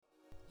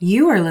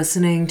You are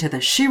listening to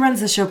the She Runs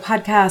the Show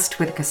podcast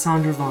with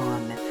Cassandra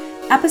Vaughn,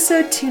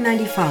 episode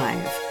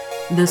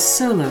 295, the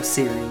solo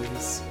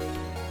series.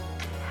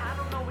 I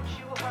don't know what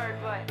you heard,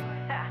 but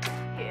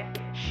yeah,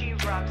 she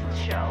runs the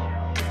show.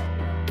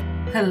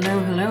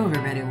 Hello,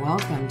 everybody.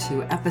 Welcome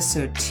to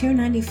episode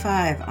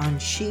 295 on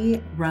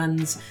She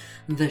Runs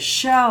the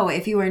Show.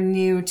 If you are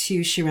new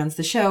to She Runs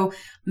the Show,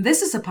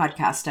 this is a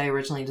podcast I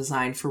originally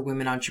designed for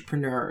women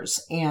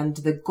entrepreneurs. And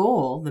the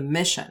goal, the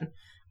mission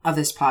of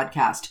this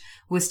podcast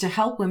was to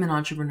help women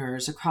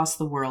entrepreneurs across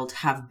the world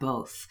have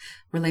both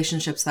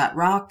relationships that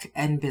rock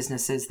and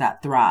businesses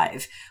that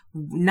thrive,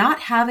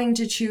 not having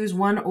to choose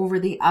one over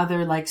the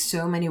other like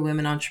so many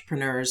women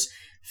entrepreneurs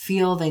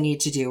feel they need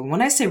to do.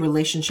 When I say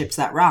relationships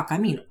that rock, I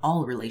mean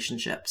all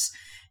relationships,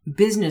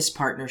 business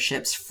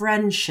partnerships,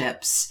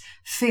 friendships,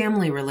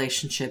 family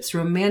relationships,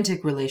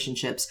 romantic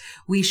relationships.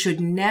 We should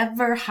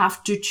never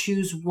have to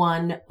choose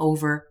one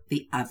over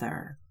the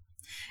other.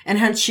 And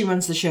hence She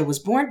Runs the Show was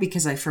born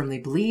because I firmly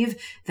believe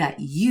that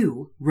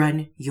you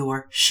run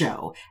your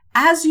show,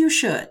 as you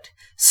should.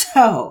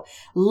 So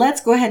let's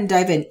go ahead and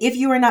dive in. If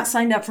you are not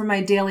signed up for my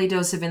daily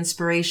dose of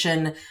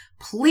inspiration,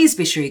 please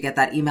be sure you get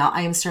that email.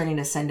 I am starting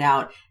to send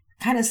out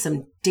kind of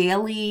some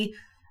daily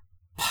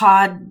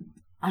I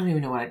don't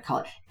even know what I'd call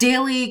it,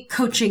 daily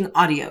coaching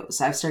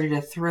audios. I've started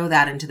to throw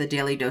that into the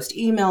daily dose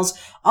emails.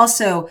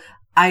 Also,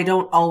 I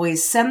don't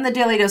always send the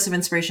daily dose of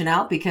inspiration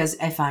out because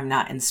if I'm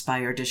not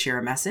inspired to share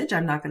a message,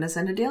 I'm not going to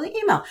send a daily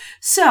email.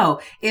 So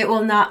it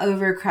will not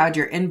overcrowd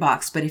your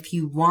inbox. But if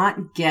you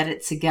want Get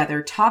It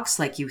Together talks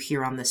like you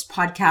hear on this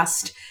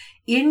podcast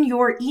in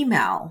your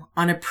email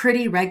on a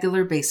pretty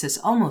regular basis,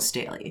 almost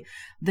daily,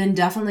 then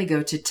definitely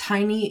go to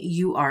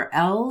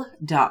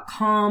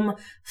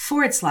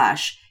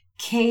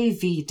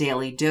tinyurl.com/KV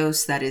Daily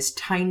Dose. That is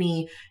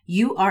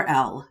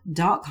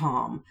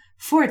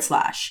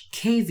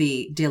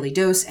tinyurl.com/KV Daily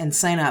Dose and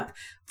sign up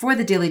for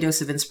the Daily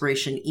Dose of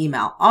Inspiration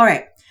email. All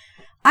right.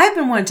 I've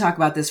been wanting to talk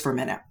about this for a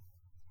minute.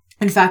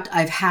 In fact,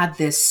 I've had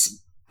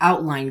this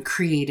outline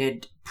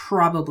created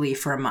probably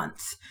for a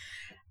month.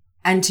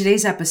 And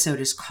today's episode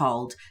is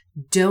called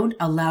Don't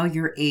Allow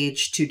Your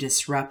Age to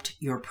Disrupt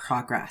Your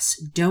Progress.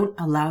 Don't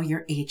allow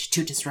your age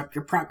to disrupt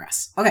your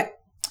progress. Okay.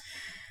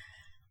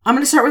 I'm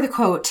going to start with a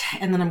quote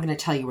and then I'm going to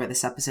tell you where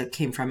this episode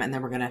came from. And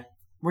then we're going to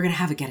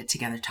have a Get It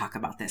Together talk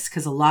about this.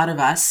 Because a lot of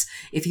us,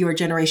 if you are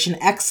Generation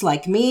X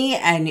like me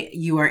and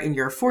you are in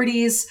your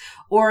 40s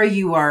or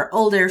you are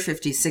older,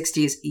 50s,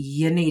 60s,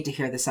 you need to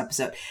hear this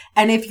episode.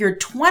 And if you're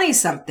 20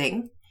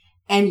 something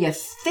and you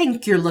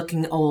think you're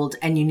looking old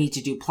and you need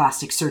to do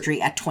plastic surgery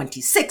at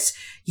 26,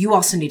 you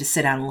also need to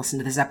sit down and listen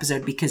to this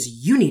episode because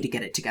you need to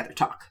get it together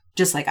talk,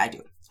 just like I do.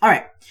 All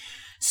right.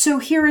 So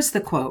here is the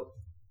quote.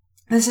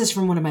 This is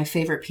from one of my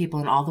favorite people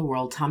in all the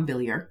world, Tom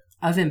Billier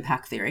of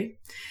Impact Theory.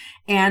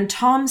 And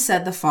Tom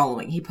said the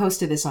following. He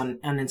posted this on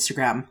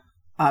Instagram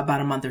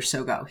about a month or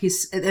so ago.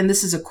 And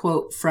this is a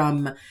quote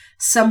from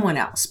someone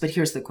else, but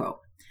here's the quote.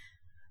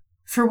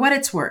 For what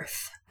it's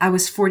worth, I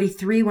was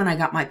 43 when I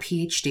got my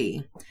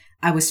PhD.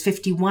 I was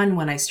 51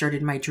 when I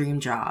started my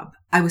dream job.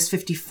 I was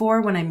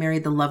 54 when I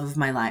married the love of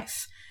my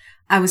life.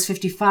 I was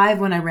 55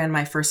 when I ran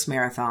my first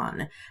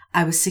marathon.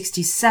 I was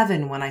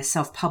 67 when I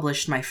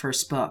self-published my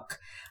first book.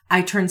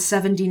 I turned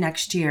 70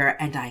 next year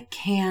and I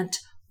can't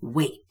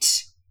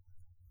wait.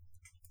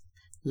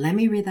 Let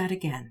me read that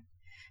again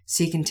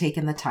so you can take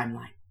in the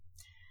timeline.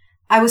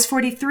 I was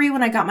 43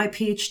 when I got my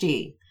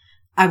PhD.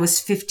 I was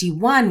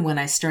 51 when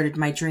I started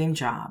my dream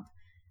job.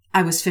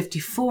 I was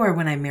 54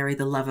 when I married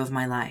the love of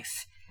my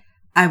life.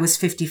 I was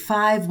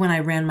 55 when I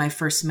ran my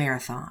first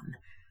marathon.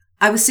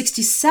 I was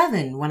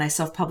 67 when I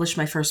self-published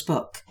my first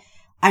book.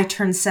 I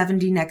turned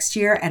 70 next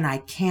year and I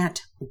can't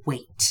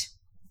wait.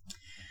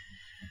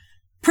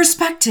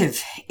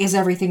 Perspective is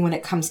everything when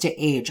it comes to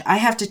age. I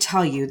have to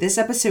tell you, this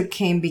episode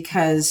came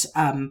because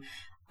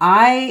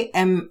I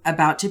am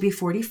about to be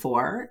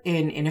 44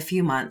 in a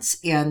few months,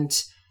 and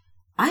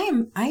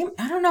I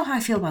don't know how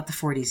I feel about the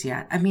 40s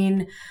yet. I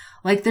mean,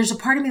 like, there's a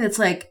part of me that's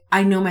like,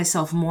 I know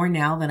myself more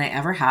now than I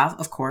ever have,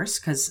 of course,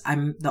 because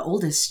I'm the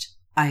oldest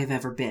I have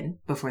ever been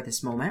before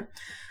this moment.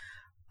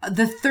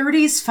 The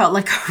 30s felt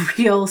like a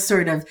real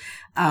sort of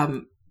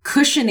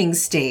cushioning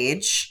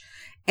stage,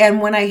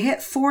 and when I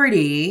hit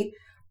 40,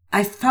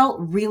 I felt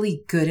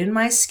really good in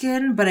my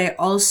skin, but I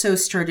also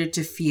started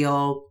to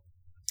feel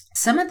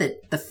some of the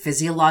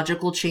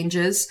physiological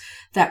changes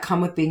that come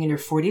with being in your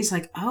 40s,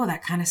 like, oh,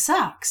 that kind of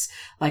sucks.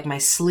 Like, my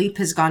sleep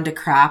has gone to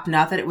crap.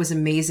 Not that it was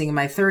amazing in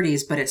my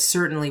 30s, but it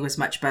certainly was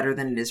much better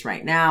than it is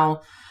right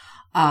now.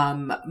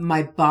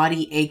 My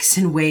body aches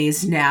in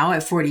ways now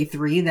at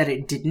 43 that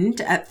it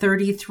didn't at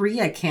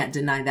 33. I can't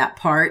deny that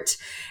part.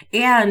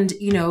 And,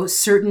 you know,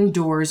 certain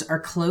doors are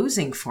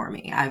closing for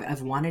me.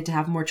 I've wanted to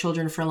have more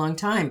children for a long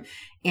time,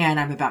 and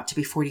I'm about to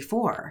be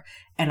 44,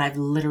 and I've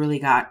literally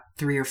got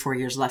 3 or 4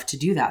 years left to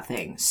do that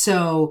thing.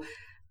 So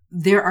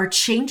there are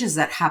changes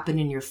that happen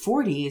in your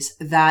 40s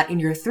that in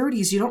your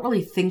 30s you don't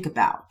really think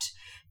about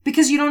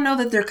because you don't know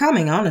that they're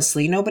coming,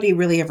 honestly. Nobody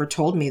really ever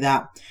told me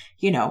that,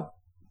 you know,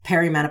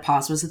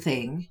 perimenopause was a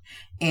thing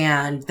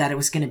and that it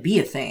was going to be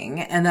a thing,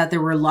 and that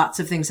there were lots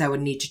of things I would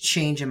need to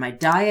change in my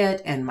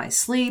diet and my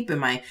sleep and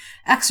my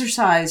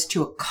exercise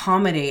to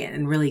accommodate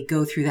and really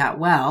go through that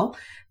well.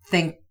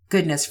 Thank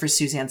goodness for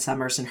Suzanne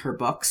Somers and her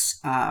books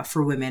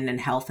for women and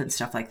health and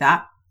stuff like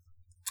that.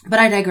 But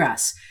I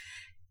digress.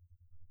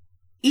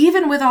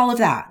 Even with all of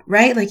that,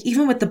 right? Like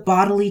even with the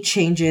bodily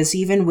changes,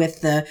 even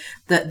with the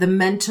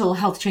mental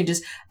health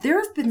changes, there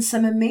have been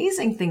some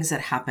amazing things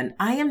that happen.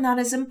 I am not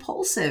as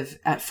impulsive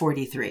at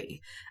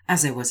 43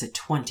 as I was at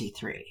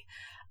 23.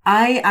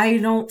 I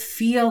don't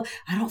feel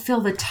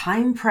the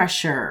time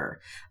pressure.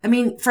 I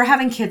mean, for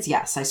having kids,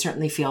 yes, I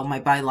certainly feel my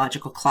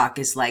biological clock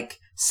is like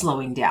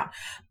slowing down.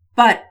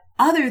 But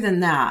other than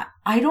that,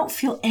 I don't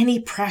feel any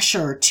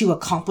pressure to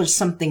accomplish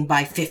something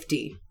by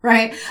 50,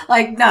 right?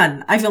 Like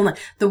none. I feel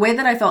the way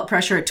that I felt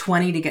pressure at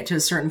 20 to get to a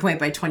certain point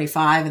by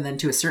 25, and then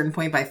to a certain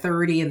point by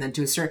 30, and then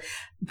to a certain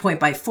point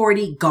by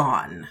 40,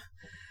 gone.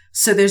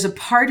 So there's a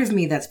part of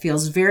me that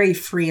feels very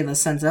free in the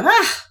sense of,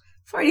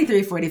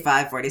 43,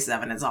 45,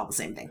 47 is all the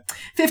same thing.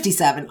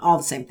 57, all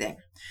the same thing.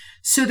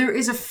 So there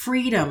is a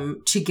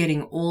freedom to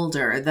getting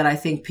older that I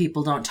think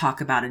people don't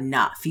talk about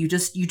enough. You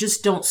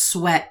just don't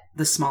sweat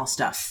the small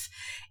stuff,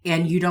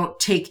 and you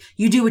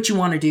do what you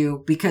want to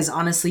do because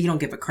honestly, you don't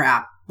give a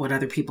crap what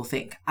other people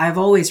think. I've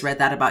always read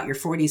that about your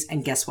 40s,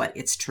 and guess what?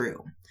 It's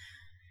true.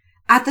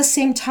 At the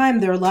same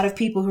time, there are a lot of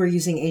people who are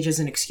using age as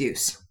an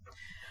excuse.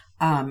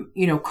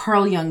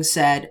 Carl Jung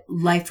said,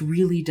 life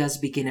really does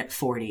begin at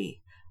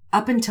 40.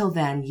 Up until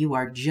then, you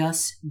are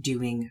just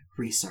doing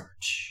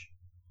research.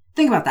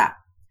 Think about that.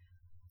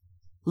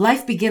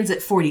 Life begins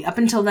at 40. Up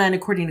until then,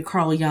 according to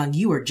Carl Jung,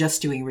 you are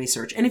just doing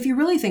research. And if you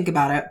really think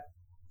about it,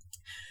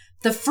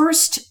 the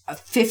first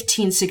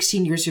 15,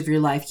 16 years of your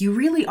life, you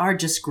really are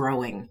just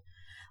growing.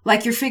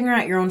 Like you're figuring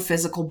out your own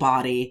physical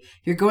body.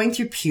 You're going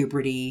through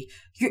puberty.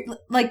 You're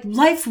like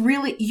life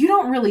really, you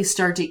don't really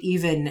start to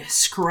even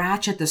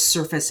scratch at the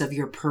surface of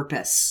your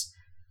purpose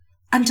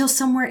until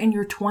somewhere in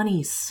your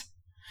 20s.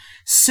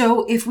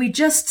 So if we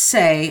just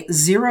say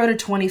 0 to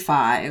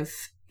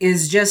 25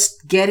 is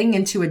just getting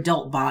into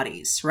adult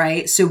bodies,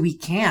 right? So we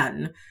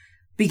can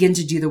begin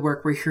to do the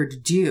work we're here to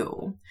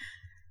do.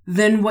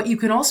 Then what you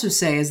can also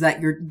say is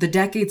that the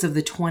decades of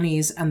the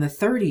 20s and the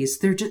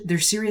 30s, they're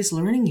serious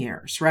learning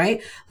years,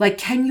 right? Like,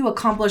 can you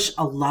accomplish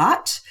a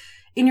lot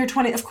in your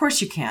 20s? Of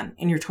course you can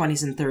in your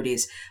 20s and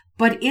 30s.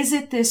 But is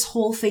it this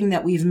whole thing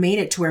that we've made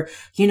it to where,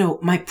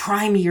 my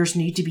prime years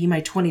need to be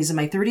my 20s and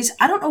my 30s?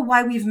 I don't know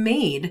why we've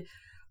made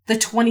the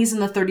 20s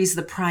and the 30s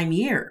the prime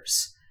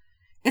years.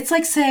 It's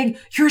like saying,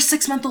 you're a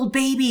 6-month-old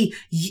baby.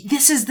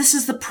 This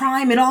is the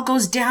prime. It all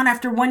goes down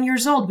after 1 year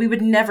old. We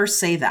would never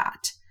say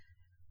that.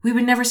 We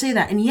would never say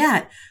that. And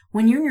yet,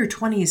 when you're in your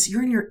 20s,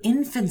 you're in your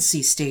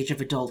infancy stage of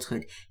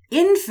adulthood.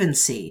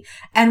 Infancy.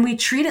 And we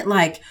treat it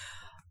like,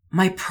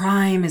 my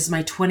prime is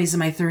my 20s and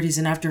my 30s,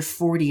 and after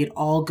 40, it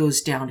all goes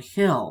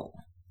downhill.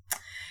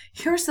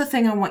 Here's the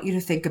thing I want you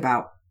to think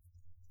about.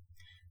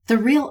 The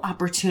real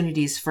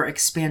opportunities for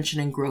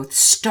expansion and growth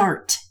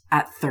start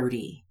at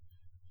 30.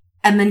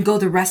 And then go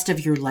the rest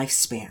of your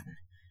lifespan.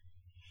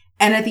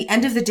 And at the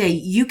end of the day,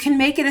 you can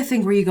make it a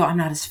thing where you go, I'm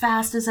not as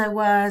fast as I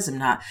was.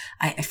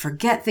 I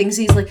forget things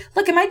easily.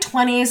 Look, in my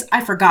 20s,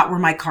 I forgot where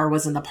my car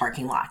was in the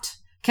parking lot.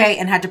 Okay.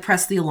 And had to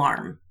press the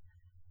alarm.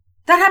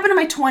 That happened in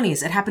my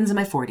 20s. It happens in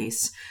my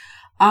 40s.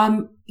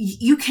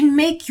 You can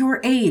make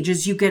your age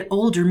as you get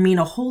older mean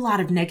a whole lot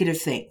of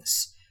negative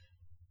things.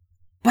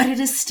 But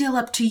it is still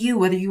up to you,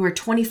 whether you are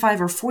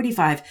 25 or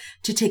 45,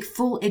 to take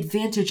full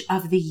advantage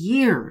of the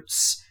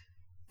years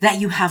that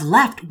you have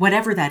left,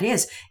 whatever that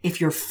is. If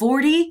you're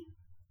 40,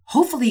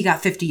 hopefully you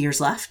got 50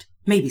 years left,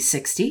 maybe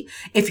 60.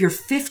 If you're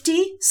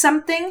 50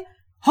 something,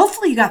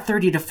 hopefully you got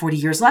 30 to 40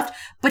 years left.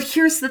 But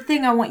here's the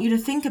thing I want you to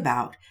think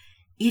about.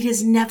 It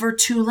is never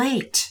too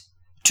late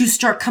to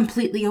start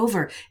completely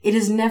over. It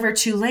is never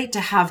too late to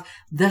have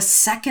the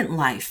second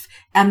life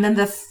and then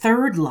the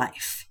third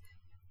life.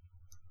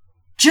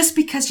 Just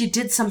because you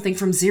did something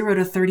from 0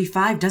 to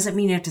 35 doesn't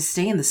mean you have to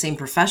stay in the same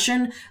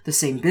profession, the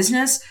same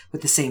business,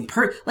 with the same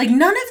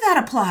none of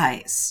that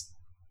applies.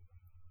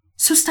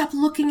 So stop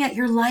looking at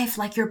your life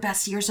like your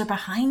best years are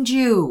behind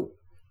you.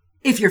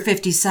 If you're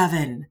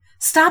 57,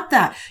 stop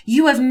that.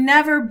 You have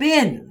never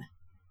been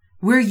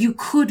where you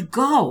could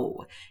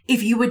go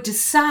if you would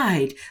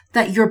decide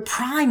that your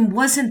prime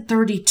wasn't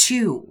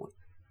 32.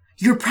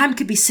 Your prime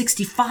could be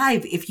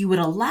 65 if you would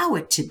allow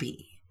it to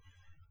be.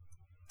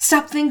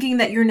 Stop thinking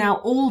that you're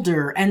now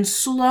older and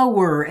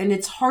slower and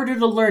it's harder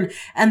to learn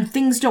and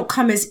things don't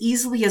come as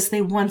easily as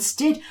they once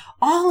did.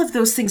 All of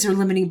those things are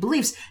limiting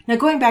beliefs. Now,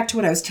 going back to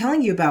what I was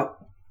telling you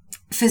about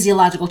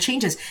physiological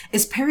changes,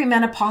 is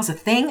perimenopause a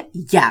thing?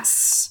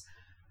 Yes.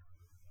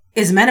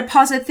 Is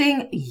menopause a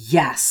thing?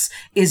 Yes.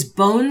 Is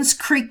bones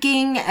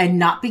creaking and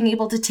not being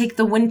able to take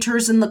the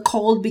winters and the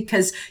cold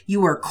because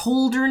you are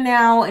colder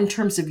now in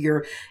terms of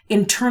your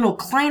internal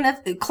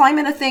climate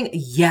a thing?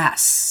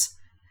 Yes.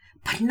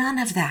 But none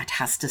of that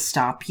has to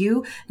stop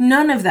you.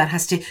 None of that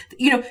has to,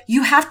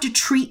 you have to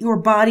treat your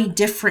body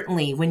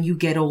differently when you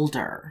get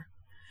older.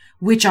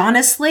 which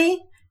honestly,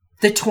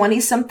 the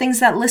 20-somethings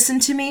that listen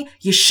to me,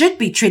 you should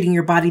be treating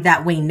your body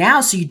that way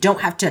now so you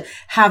don't have to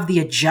have the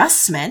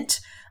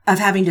adjustment of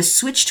having to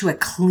switch to a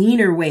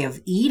cleaner way of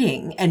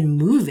eating and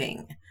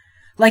moving.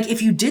 Like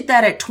if you did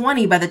that at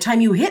 20, by the time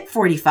you hit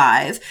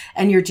 45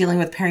 and you're dealing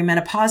with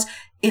perimenopause,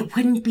 it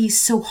wouldn't be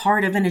so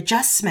hard of an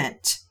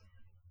adjustment.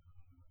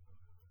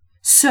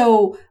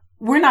 So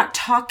we're not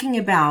talking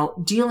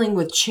about dealing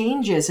with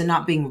changes and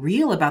not being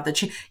real about the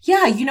change.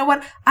 Yeah, you know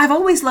what? I've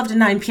always loved a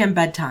 9 p.m.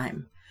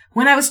 bedtime.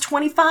 When I was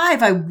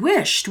 25, I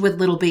wished with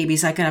little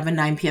babies I could have a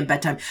 9 p.m.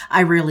 bedtime.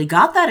 I rarely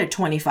got that at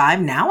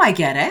 25. Now I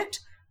get it.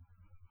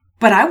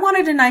 But I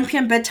wanted a 9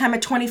 p.m. bedtime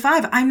at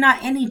 25. I'm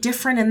not any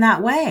different in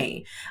that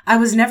way. I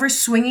was never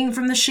swinging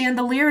from the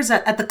chandeliers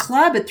at the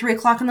club at 3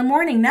 o'clock in the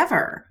morning.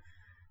 Never.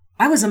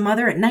 I was a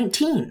mother at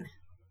 19.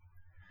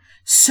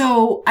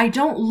 So I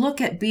don't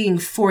look at being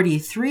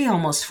 43,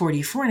 almost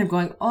 44, and I'm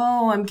going,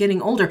 oh, I'm getting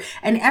older.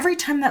 And every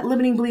time that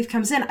limiting belief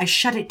comes in, I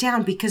shut it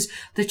down because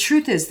the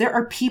truth is there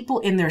are people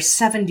in their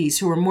 70s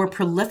who are more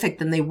prolific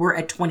than they were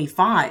at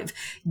 25,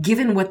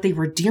 given what they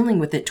were dealing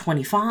with at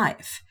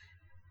 25.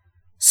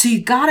 So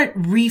you got to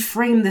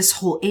reframe this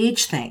whole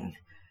age thing.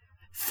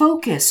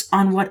 Focus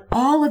on what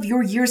all of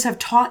your years have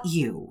taught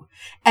you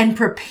and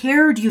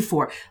prepared you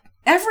for.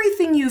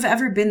 Everything you've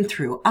ever been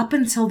through up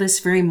until this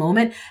very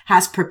moment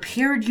has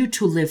prepared you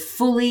to live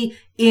fully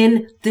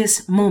in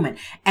this moment.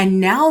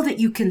 And now that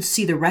you can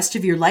see the rest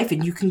of your life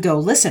and you can go,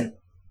 listen,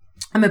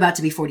 I'm about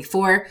to be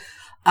 44.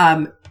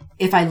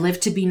 If I live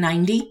to be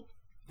 90,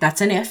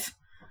 that's an if.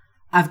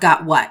 I've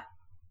got what?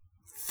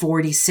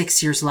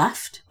 46 years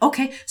left.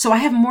 Okay. So I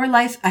have more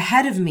life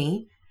ahead of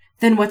me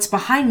than what's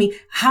behind me.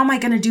 How am I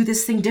going to do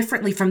this thing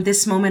differently from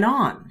this moment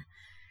on?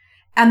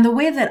 And the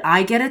way that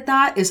I get at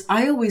that is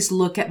I always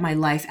look at my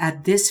life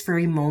at this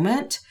very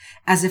moment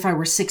as if I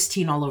were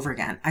 16 all over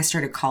again. I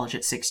started college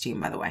at 16,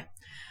 by the way.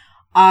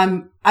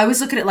 I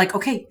always look at it like,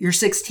 okay, you're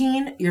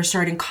 16, you're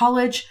starting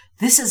college.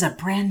 This is a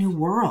brand new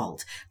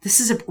world.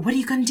 What are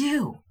you going to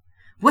do?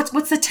 What's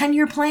the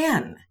 10-year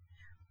plan?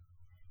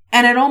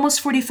 And at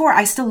almost 44,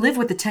 I still live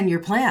with the 10-year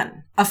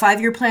plan, a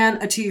 5-year plan,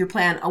 a 2-year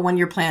plan, a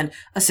 1-year plan,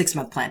 a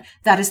 6-month plan.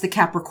 That is the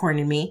Capricorn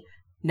in me.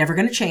 Never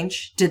going to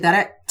change. Did that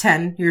at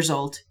 10 years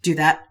old. Do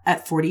that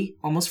at 40,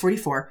 almost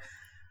 44.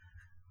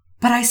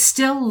 But I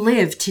still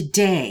live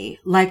today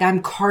like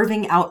I'm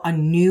carving out a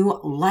new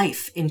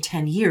life in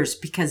 10 years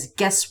because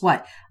guess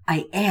what?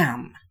 I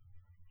am.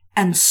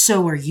 And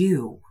so are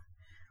you.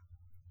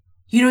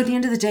 You know, at the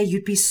end of the day,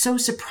 you'd be so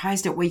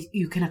surprised at what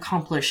you can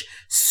accomplish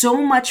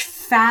so much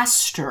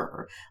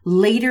faster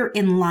later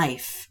in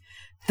life.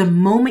 The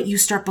moment you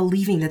start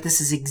believing that this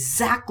is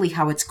exactly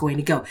how it's going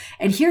to go.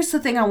 And here's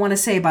the thing I want to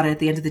say about it at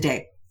the end of the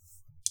day.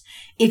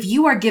 If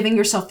you are giving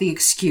yourself the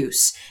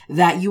excuse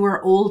that you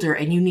are older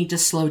and you need to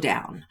slow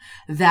down,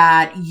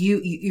 that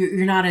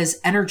you're not as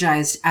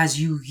energized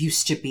as you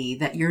used to be,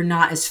 that you're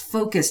not as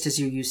focused as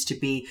you used to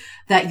be,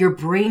 that your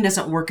brain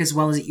doesn't work as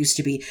well as it used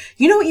to be,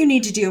 you know what you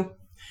need to do?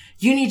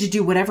 You need to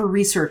do whatever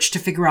research to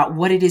figure out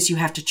what it is you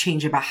have to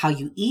change about how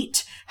you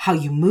eat, how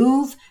you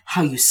move,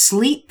 how you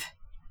sleep.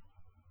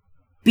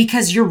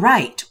 Because you're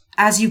right.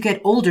 As you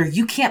get older,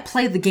 you can't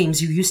play the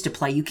games you used to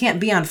play. You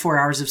can't be on 4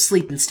 hours of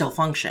sleep and still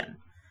function.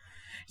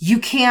 You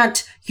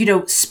can't,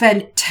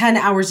 spend 10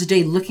 hours a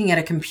day looking at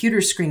a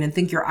computer screen and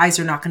think your eyes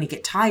are not going to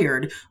get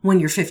tired when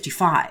you're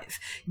 55.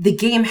 The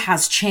game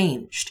has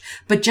changed.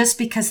 But just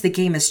because the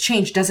game has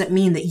changed doesn't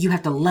mean that you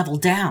have to level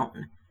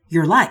down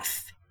your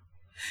life.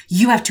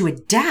 You have to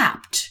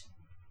adapt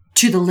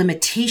to the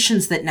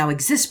limitations that now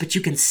exist, but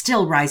you can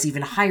still rise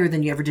even higher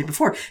than you ever did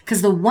before.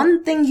 Because the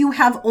one thing you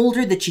have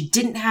older that you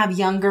didn't have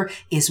younger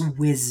is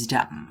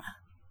wisdom.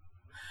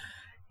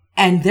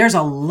 And there's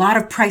a lot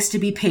of price to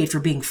be paid for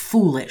being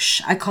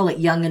foolish. I call it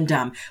young and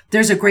dumb.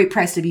 There's a great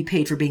price to be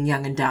paid for being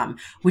young and dumb,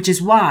 which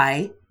is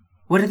why,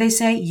 what do they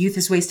say? Youth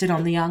is wasted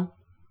on the young.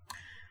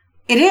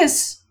 It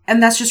is.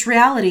 And that's just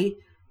reality.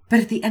 But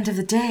at the end of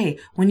the day,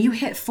 when you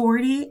hit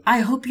 40, I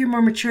hope you're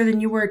more mature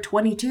than you were at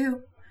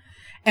 22.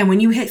 And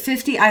when you hit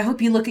 50, I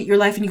hope you look at your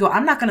life and you go,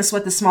 I'm not going to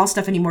sweat the small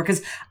stuff anymore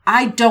because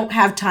I don't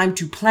have time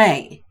to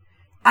play.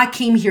 I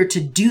came here to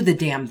do the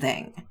damn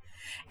thing.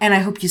 And I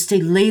hope you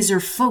stay laser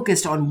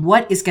focused on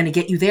what is going to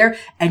get you there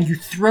and you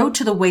throw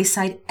to the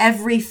wayside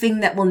everything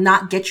that will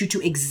not get you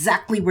to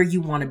exactly where you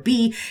want to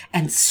be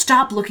and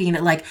stop looking at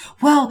it like,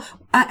 well,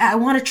 I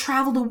want to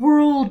travel the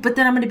world, but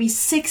then I'm going to be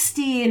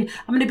 60 and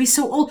I'm going to be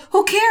so old.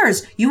 Who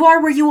cares? You are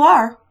where you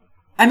are.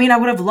 I mean, I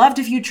would have loved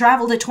if you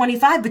traveled at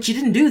 25, but you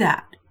didn't do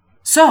that.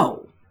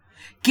 So,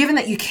 given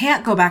that you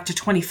can't go back to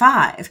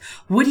 25,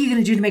 what are you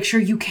going to do to make sure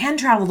you can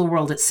travel the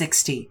world at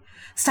 60?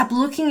 Stop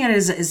looking at it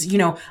as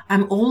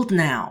I'm old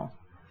now.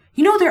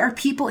 There are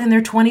people in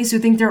their 20s who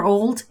think they're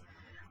old.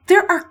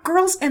 There are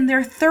girls in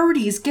their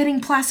 30s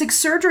getting plastic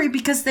surgery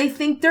because they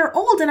think they're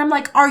old. And I'm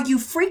like, are you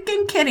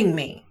freaking kidding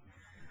me?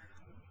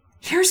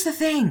 Here's the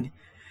thing.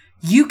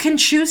 You can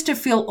choose to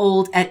feel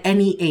old at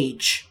any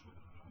age.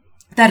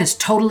 That is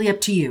totally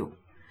up to you.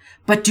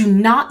 But do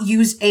not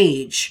use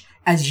age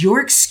as your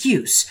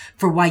excuse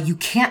for why you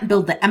can't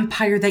build the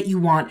empire that you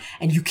want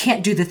and you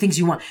can't do the things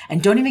you want.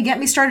 And don't even get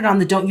me started on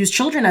the don't use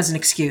children as an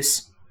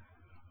excuse.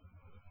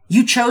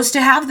 You chose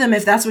to have them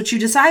if that's what you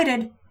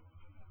decided.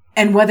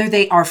 And whether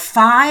they are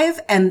 5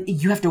 and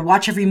you have to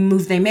watch every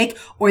move they make,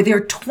 or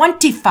they're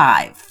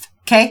 25,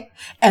 okay?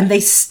 And they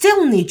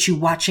still need you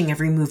watching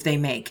every move they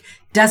make.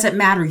 Doesn't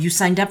matter. You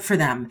signed up for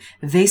them.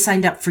 They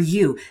signed up for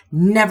you.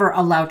 Never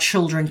allow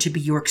children to be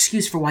your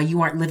excuse for why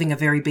you aren't living a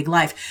very big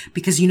life.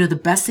 Because you know the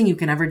best thing you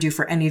can ever do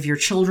for any of your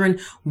children,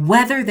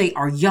 whether they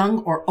are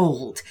young or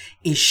old,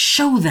 is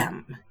show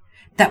them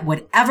that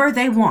whatever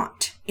they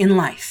want in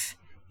life,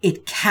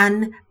 it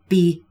can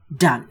be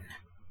done.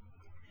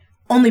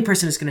 Only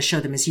person who's going to show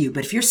them is you.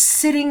 But if you're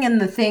sitting in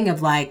the thing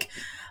of like,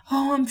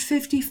 oh, I'm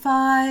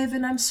 55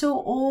 and I'm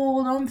so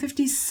old. Oh, I'm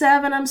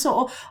 57. I'm so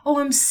old. Oh,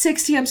 I'm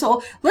 60. I'm so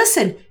old.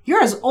 Listen,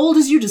 you're as old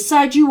as you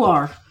decide you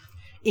are.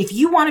 If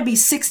you want to be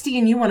 60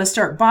 and you want to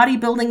start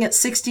bodybuilding at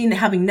 60 and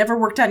having never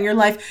worked out in your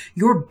life,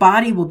 your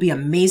body will be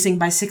amazing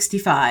by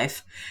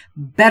 65.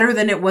 Better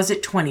than it was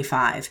at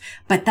 25.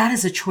 But that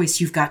is a choice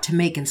you've got to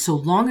make. And so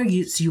long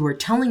as you are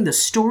telling the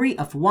story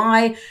of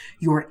why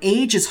your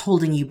age is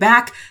holding you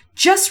back,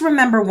 just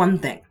remember one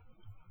thing.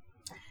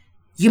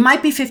 You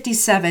might be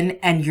 57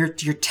 and you're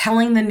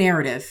telling the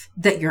narrative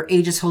that your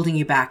age is holding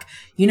you back.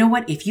 You know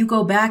what? If you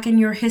go back in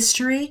your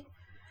history,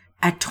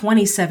 at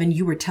 27,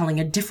 you were telling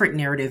a different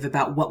narrative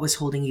about what was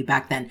holding you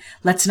back then.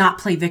 Let's not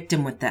play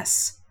victim with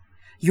this.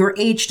 Your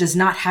age does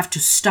not have to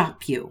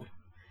stop you.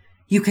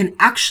 You can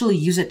actually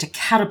use it to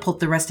catapult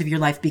the rest of your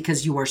life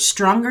because you are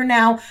stronger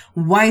now,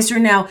 wiser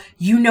now.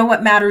 You know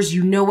what matters.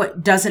 You know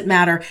what doesn't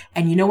matter.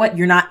 And you know what?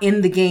 You're not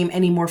in the game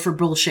anymore for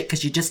bullshit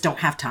because you just don't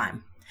have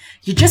time.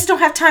 You just don't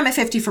have time at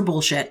 50 for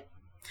bullshit.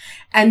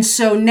 And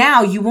so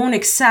now you won't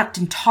accept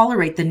and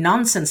tolerate the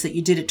nonsense that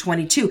you did at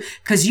 22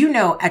 because you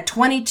know at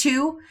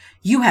 22,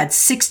 you had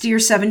 60 or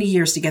 70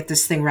 years to get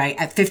this thing right.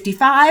 At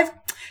 55,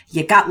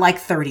 you got like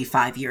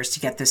 35 years to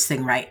get this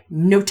thing right.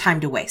 No time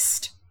to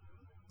waste.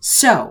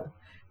 So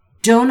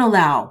don't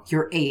allow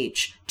your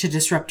age to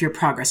disrupt your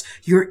progress.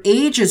 Your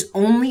age is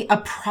only a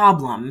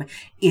problem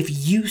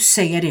if you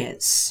say it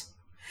is.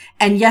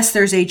 And yes,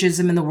 there's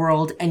ageism in the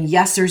world. And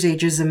yes, there's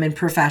ageism in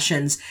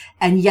professions.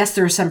 And yes,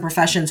 there are some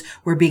professions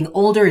where being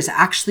older is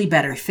actually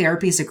better.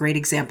 Therapy is a great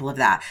example of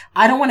that.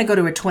 I don't want to go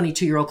to a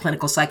 22-year-old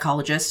clinical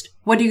psychologist.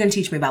 What are you going to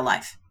teach me about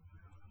life?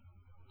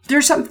 There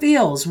are some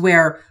fields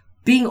where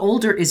being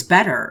older is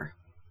better,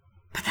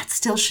 but that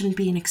still shouldn't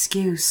be an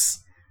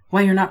excuse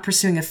why you're not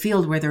pursuing a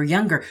field where they're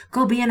younger.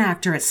 Go be an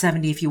actor at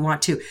 70 if you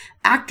want to.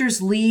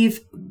 Actors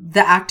leave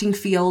the acting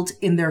field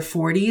in their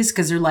 40s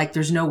because they're like,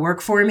 there's no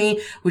work for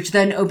me, which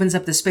then opens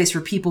up the space for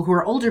people who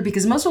are older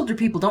because most older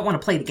people don't want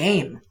to play the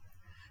game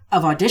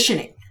of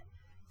auditioning.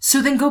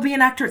 So then go be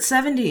an actor at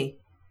 70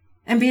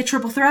 and be a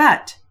triple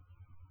threat.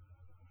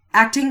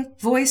 Acting,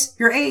 voice,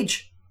 your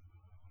age.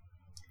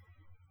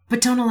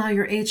 But don't allow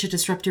your age to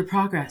disrupt your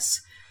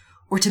progress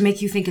or to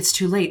make you think it's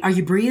too late. Are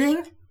you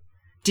breathing?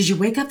 Did you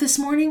wake up this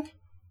morning?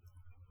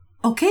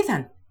 Okay,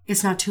 then.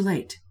 It's not too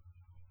late.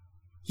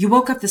 You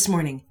woke up this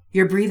morning.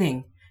 You're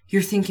breathing.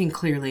 You're thinking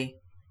clearly.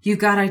 You've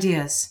got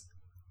ideas.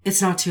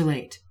 It's not too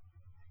late.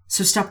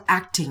 So stop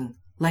acting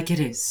like it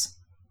is.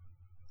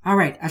 All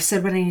right, I've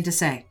said what I need to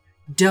say.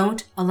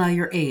 Don't allow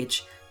your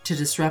age to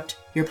disrupt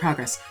your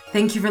progress.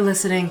 Thank you for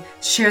listening.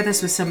 Share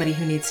this with somebody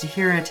who needs to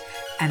hear it.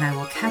 And I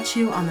will catch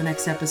you on the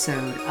next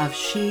episode of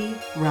She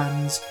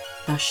Runs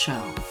the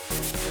Show.